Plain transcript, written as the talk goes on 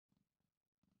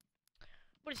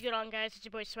What is going on, guys? It's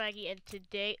your boy Swaggy, and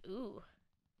today,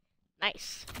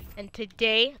 nice. And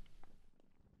today,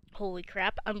 holy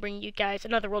crap, I'm bringing you guys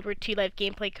another World War II live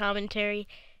gameplay commentary.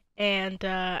 And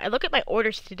I look at my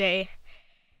orders today,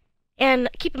 and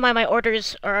keep in mind my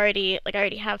orders are already, I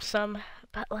already have some,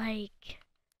 but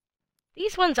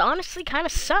these ones honestly kind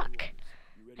of suck.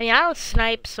 I mean, I don't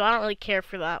snipe, so I don't really care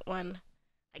for that one.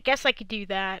 I guess I could do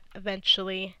that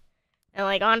eventually.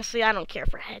 And honestly, I don't care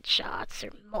for headshots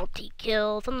or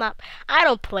multi-kills. I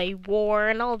don't play war,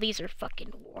 and all these are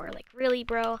fucking war. Really,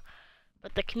 bro?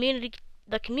 But the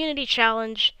community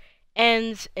challenge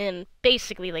ends in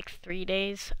basically 3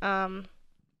 days. We're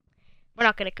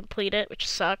not gonna complete it, which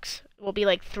sucks. We'll be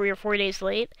 3 or 4 days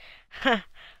late.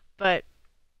 But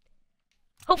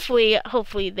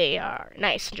hopefully they are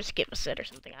nice and just give us it or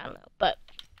something. I don't know. But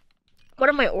one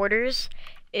of my orders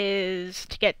is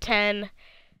to get 10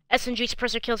 SMG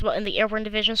suppressor kills while in the airborne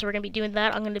division, so we're gonna be doing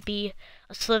that. I'm gonna be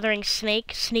a slithering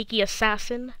snake, sneaky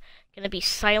assassin. Gonna be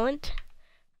silent,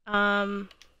 for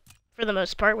the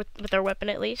most part, with our weapon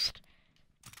at least.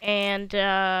 And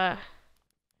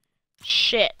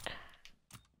shit.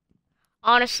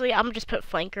 Honestly, I'm gonna just put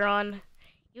flanker on,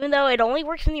 even though it only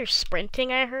works when you're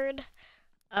sprinting. I heard.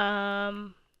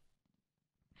 Actually,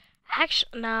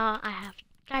 no, I have.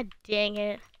 God dang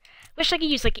it. Wish I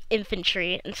could use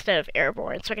infantry instead of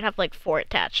airborne, so I could have 4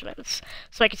 attachments.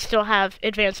 So I could still have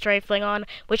advanced rifling on,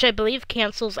 which I believe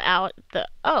cancels out the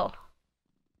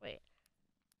wait.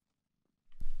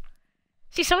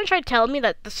 See, someone tried telling me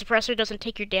that the suppressor doesn't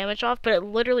take your damage off, but it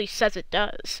literally says it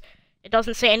does. It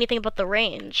doesn't say anything about the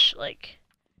range. Am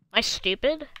I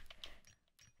stupid?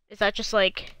 Is that just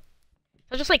fake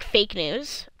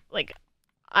news?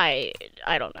 I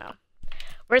don't know.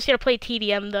 We're just gonna play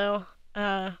TDM though.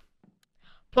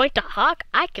 Point to Hawk?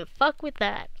 I can fuck with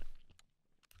that.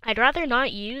 I'd rather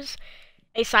not use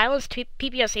a silenced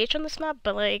PPSH on this map,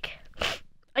 but I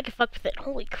can fuck with it.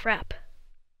 Holy crap.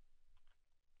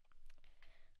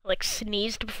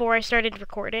 Sneezed before I started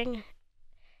recording.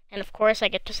 And of course I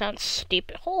get to sound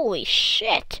stupid. Holy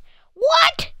shit!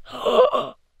 What?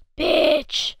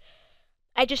 Bitch!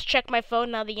 I just checked my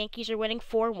phone, now the Yankees are winning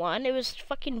 4-1. It was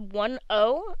fucking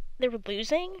 1-0. They were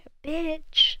losing?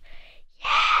 Bitch.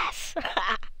 Yes!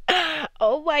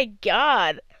 Oh my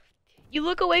god. You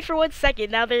look away for 1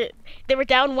 second, now they were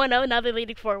down 1-0, now they're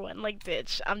leading 4-1.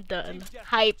 Bitch, I'm done.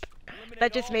 Hype.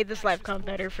 That just made this live com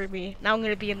better for me. Now I'm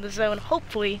gonna be in the zone,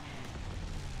 hopefully.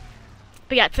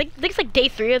 But yeah, I think it's day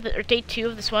 3 or day 2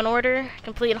 of this one order.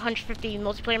 Completed 150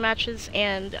 multiplayer matches,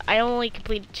 and I only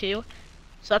completed 2.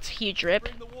 So that's a huge rip.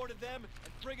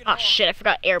 Oh shit, I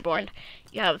forgot airborne.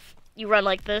 You run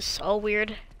like this, all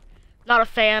weird. Not a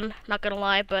fan, not gonna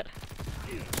lie, but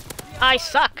I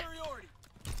suck.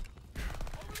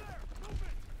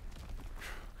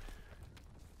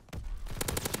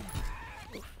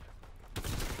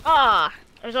 Ah,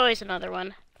 there's always another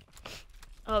one.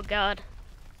 Oh god.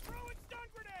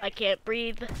 I can't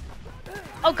breathe.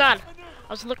 Oh god. I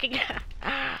was looking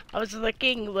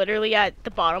literally at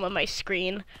the bottom of my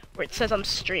screen where it says I'm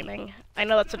streaming. I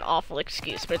know that's an awful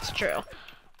excuse, but it's true.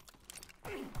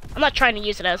 I'm not trying to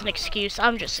use it as an excuse,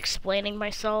 I'm just explaining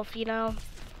myself, you know?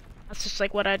 That's just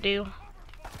what I do.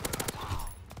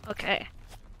 Okay.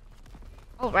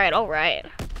 Alright, alright.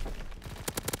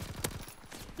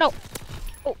 No!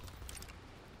 Oh!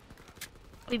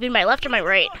 You mean my left or my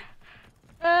right?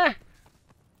 Where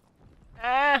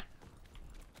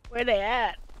they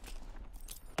at?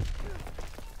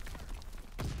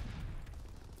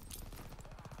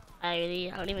 I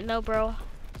don't even know, bro.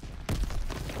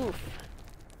 Oof.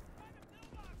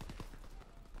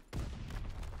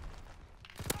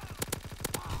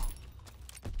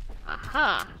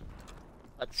 Aha.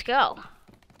 Let's go.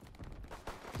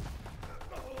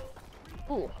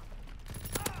 Ooh.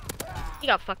 You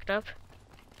got fucked up.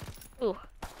 Ooh.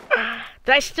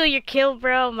 Did I steal your kill,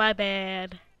 bro? My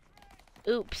bad.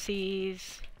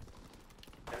 Oopsies.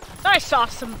 Thought I saw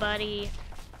somebody.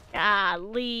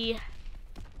 Golly.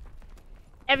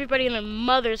 Everybody and their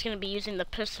mother's gonna be using the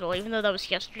pistol, even though that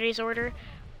was yesterday's order.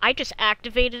 I just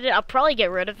activated it. I'll probably get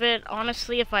rid of it,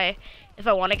 honestly, if I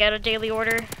want to get a daily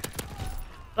order.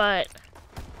 But,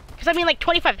 because I mean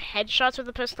 25 headshots with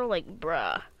the pistol,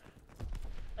 bruh.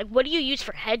 What do you use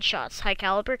for headshots? High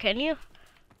caliber, can you?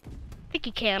 I think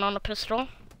you can on a pistol.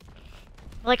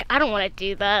 I don't want to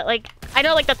do that. I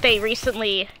know that they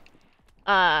recently,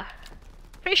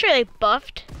 pretty sure they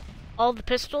buffed all the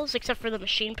pistols except for the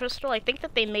machine pistol. I think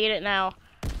that they made it now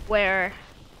where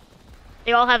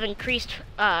they all have increased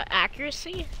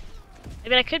accuracy. I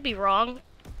mean, I could be wrong,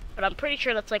 but I'm pretty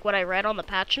sure that's what I read on the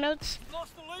patch notes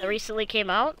that recently came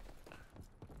out.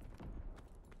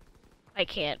 I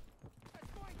can't.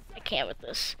 I can't with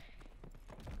this.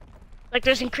 Like,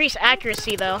 there's increased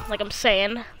accuracy, though, like I'm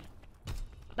saying.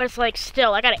 But it's like,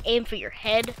 still, I gotta aim for your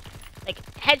head. Like,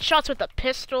 headshots with a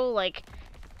pistol, like,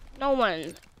 no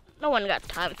one got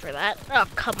time for that. Oh,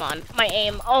 come on. My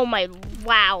aim. Oh, my,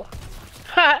 wow.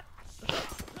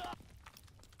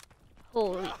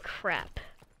 Holy crap.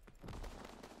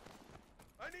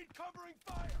 I need covering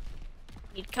fire.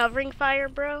 Need covering fire,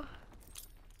 bro?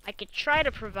 I could try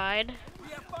to provide. We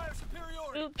have fire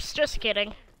superiority. Oops, just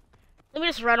kidding. Let me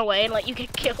just run away and let you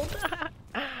get killed.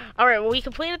 Alright, well, we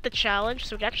completed the challenge,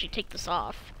 so we can actually take this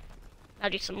off. Now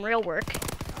do some real work.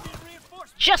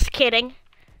 Just kidding.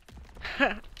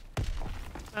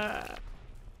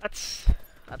 That's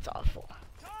awful.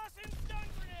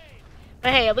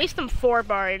 But hey, at least I'm 4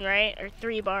 barring, right? Or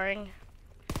 3 barring.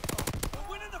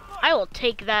 I will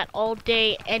take that all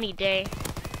day, any day.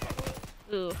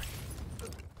 Ooh. Is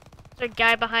there a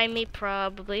guy behind me?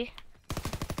 Probably.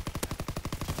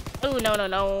 Ooh, no, no,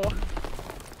 no.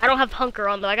 I don't have hunker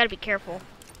on, though. I gotta be careful.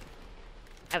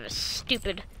 I have a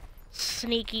stupid,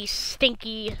 sneaky,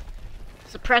 stinky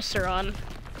suppressor on.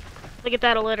 Look at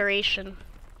that alliteration.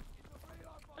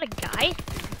 What a guy.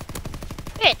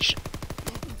 Bitch.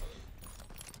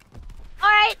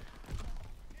 Alright.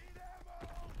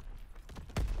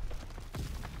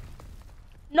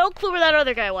 No clue where that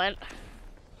other guy went.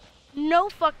 No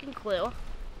fucking clue.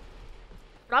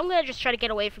 But I'm gonna just try to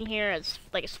get away from here as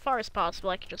far as possible.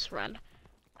 I can just run.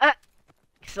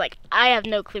 Cause like I have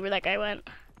no clue where that guy went.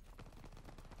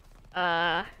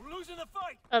 We're losing the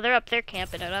fight. Oh, they're up there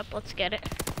camping it up. Let's get it.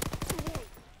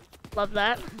 Love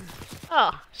that.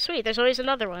 Oh, sweet. There's always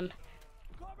another one.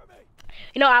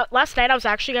 You know, last night I was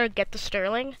actually gonna get the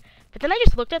Sterling, but then I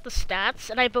just looked at the stats,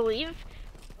 and I believe,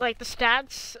 like, the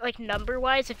stats, like,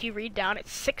 number-wise, if you read down,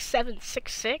 it's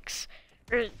 6766,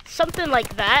 or something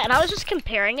like that, and I was just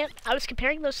comparing it. I was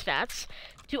comparing those stats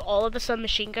to all of the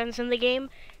submachine guns in the game,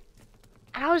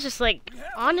 and I was just like,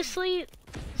 honestly,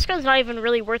 this gun's not even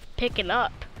really worth picking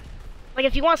up. Like,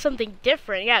 if you want something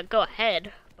different, yeah, go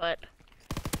ahead, but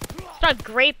it's not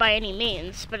great by any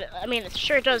means, but, I mean, it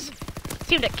sure does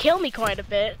seem to kill me quite a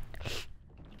bit.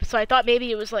 So I thought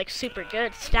maybe it was, like, super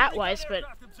good stat-wise, but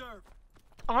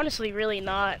honestly, really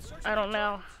not. I don't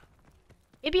know.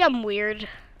 Maybe I'm weird.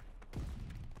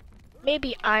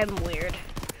 Maybe I'm weird.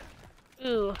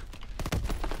 Ooh.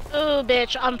 Ooh,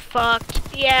 bitch, I'm fucked.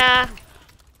 Yeah.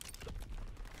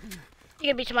 You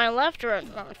gonna be to my left or in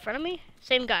front of me?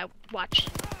 Same guy. Watch.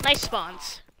 Nice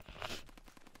spawns.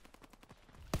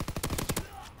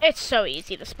 It's so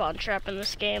easy to spawn trap in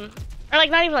this game. Or, like,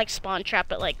 not even, like, spawn trap,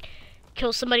 but, like,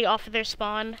 kill somebody off of their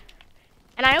spawn.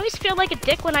 And I always feel like a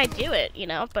dick when I do it, you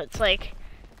know? But it's like,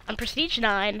 I'm Prestige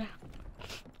 9.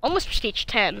 Almost Prestige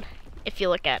 10, if you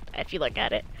look at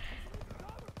it.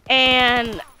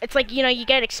 And it's like, you know, you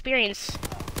get experience,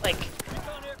 like,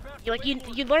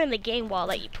 you learn the game while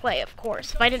that you play, of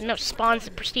course. If I didn't know spawns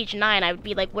in Prestige 9, I would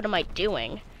be like, what am I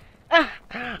doing?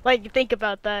 Like, think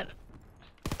about that.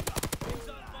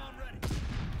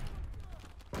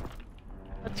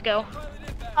 Let's go.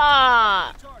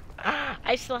 Ah!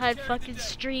 I still had fucking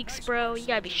streaks, bro. You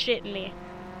gotta be shitting me.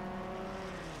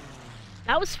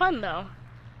 That was fun, though.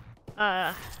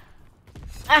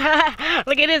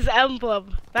 Look at his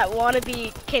emblem. That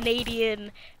wannabe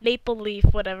Canadian maple leaf,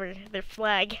 whatever, their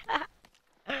flag.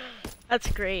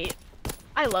 That's great.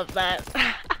 I love that.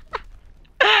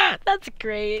 That's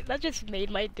great. That just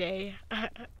made my day.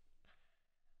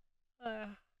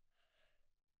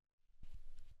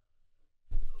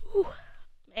 Whew.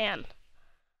 Man.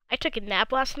 I took a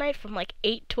nap last night from like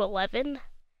 8 to 11.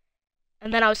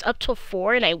 And then I was up till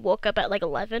 4 and I woke up at like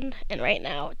 11. And right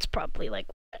now it's probably like...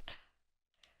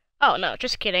 Oh no,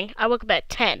 just kidding. I woke up at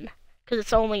 10. Because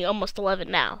it's only almost 11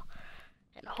 now.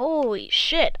 And holy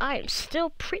shit, I am still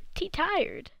pretty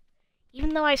tired.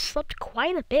 Even though I slept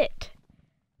quite a bit.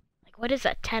 Like what is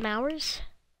that, 10 hours?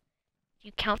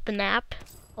 You count the nap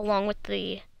along with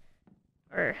the...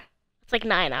 Or... It's like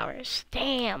 9 hours.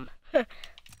 Damn.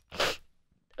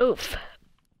 Oof.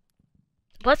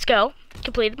 Let's go.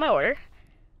 Completed my order.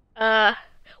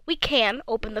 We can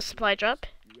open the supply drop.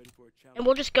 And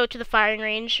we'll just go to the firing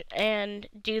range and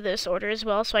do this order as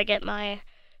well, so I get my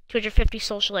 250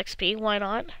 social XP. Why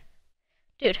not?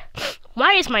 Dude,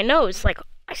 why is my nose, like,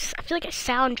 I feel like I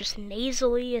sound just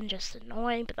nasally and just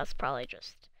annoying, but that's probably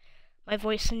just my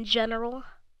voice in general.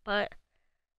 But,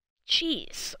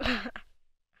 jeez.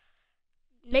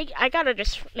 I gotta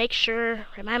just make sure,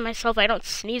 remind myself I don't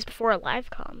sneeze before a live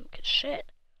comm, cause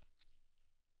shit.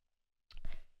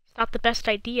 It's not the best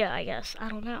idea, I guess. I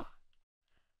don't know.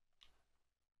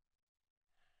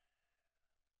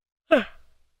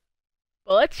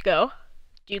 Well, let's go.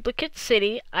 Duplicate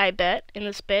City, I bet, in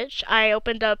this bitch. I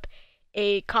opened up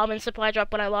a common supply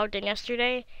drop when I logged in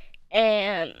yesterday,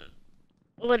 and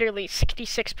literally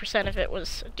 66% of it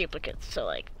was duplicates. So,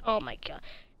 like, oh my god.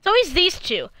 It's always these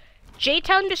two.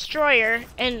 J-Town Destroyer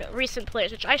and recent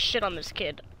players, which I shit on this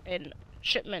kid in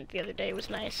shipment the other day. It was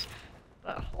nice.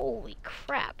 But holy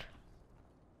crap.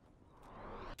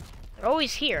 They're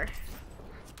always here.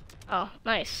 Oh,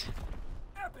 nice.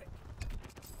 Epic.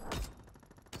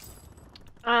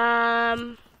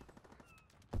 I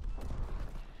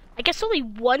guess only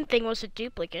one thing was a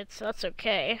duplicate, so that's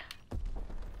okay.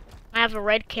 I have a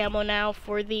red camo now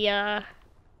for the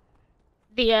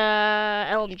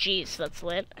LMGs, so that's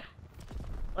lit.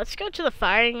 Let's go to the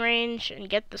firing range and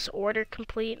get this order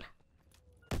complete.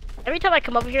 Every time I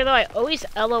come over here, though, I always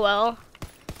LOL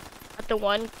at the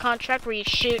one contract where you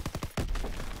shoot,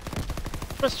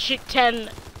 supposed to shoot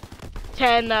 10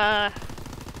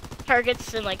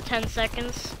 targets in like 10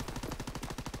 seconds.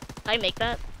 Did I make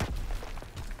that?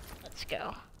 Let's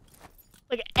go.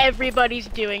 Like, everybody's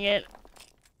doing it.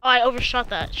 Oh, I overshot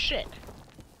that. Shit.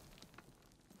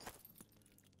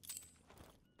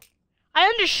 I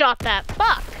undershot that.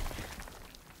 Fuck.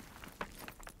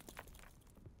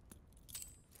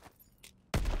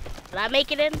 Did I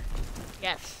make it in?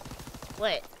 Yes.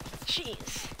 Lit.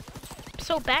 Jeez. I'm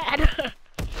so bad.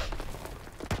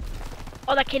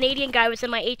 Oh, that Canadian guy was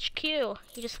in my HQ.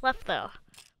 He just left, though.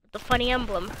 With the funny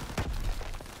emblem.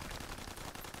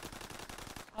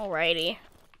 Alrighty.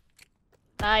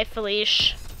 Bye,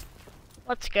 Felice.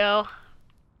 Let's go.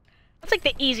 That's like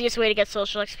the easiest way to get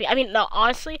social XP. I mean, no,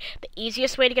 honestly, the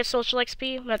easiest way to get social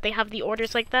XP when they have the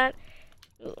orders like that.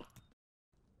 Ooh.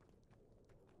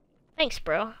 Thanks,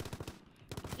 bro.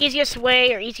 Easiest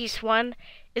way or easiest one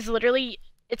is literally,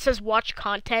 it says watch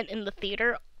content in the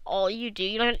theater. All you do,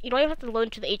 you don't even have to load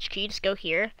into the HQ, just go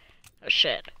here. Oh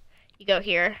shit. You go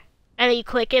here. And then you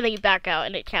click it and then you back out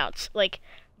and it counts. Like,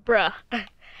 bruh.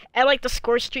 And like the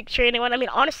score streak training one, I mean,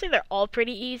 honestly, they're all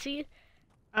pretty easy.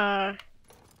 And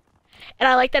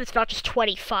I like that it's not just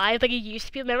 25 like it used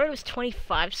to be. Remember, it was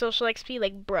 25 social XP?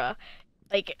 Like, bruh.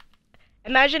 Like,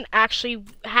 imagine actually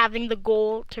having the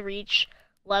goal to reach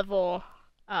level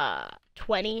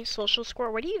 20 social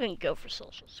score. Where do you even go for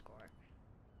social score?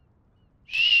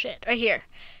 Shit, right here.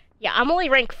 Yeah, I'm only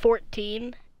rank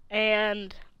 14,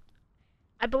 and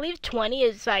I believe 20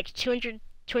 is like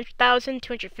 200,000,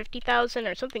 250,000,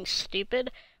 or something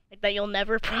stupid like that you'll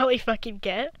never probably fucking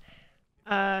get.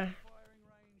 Was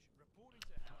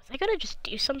I gonna just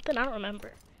do something? I don't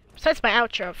remember. Besides my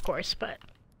outro, of course, but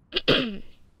I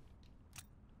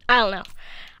don't know.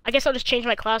 I guess I'll just change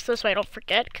my class though so I don't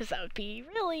forget, because that would be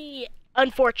really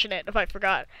unfortunate if I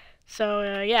forgot.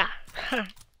 So, yeah.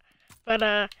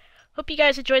 But, hope you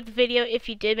guys enjoyed the video. If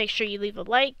you did, make sure you leave a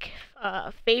like,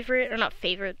 favorite, or not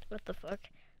favorite, what the fuck.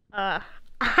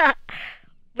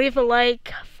 Leave a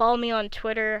like, follow me on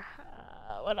Twitter,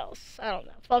 what else? I don't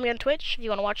know. Follow me on Twitch if you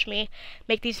want to watch me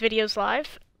make these videos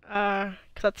live,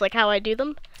 because that's like how I do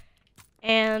them.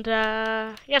 And,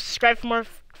 yeah, subscribe for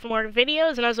more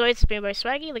videos, and as always, it's been by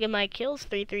Swaggy. Look at my kills,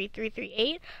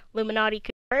 33338, Illuminati,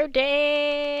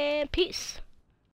 damn, peace.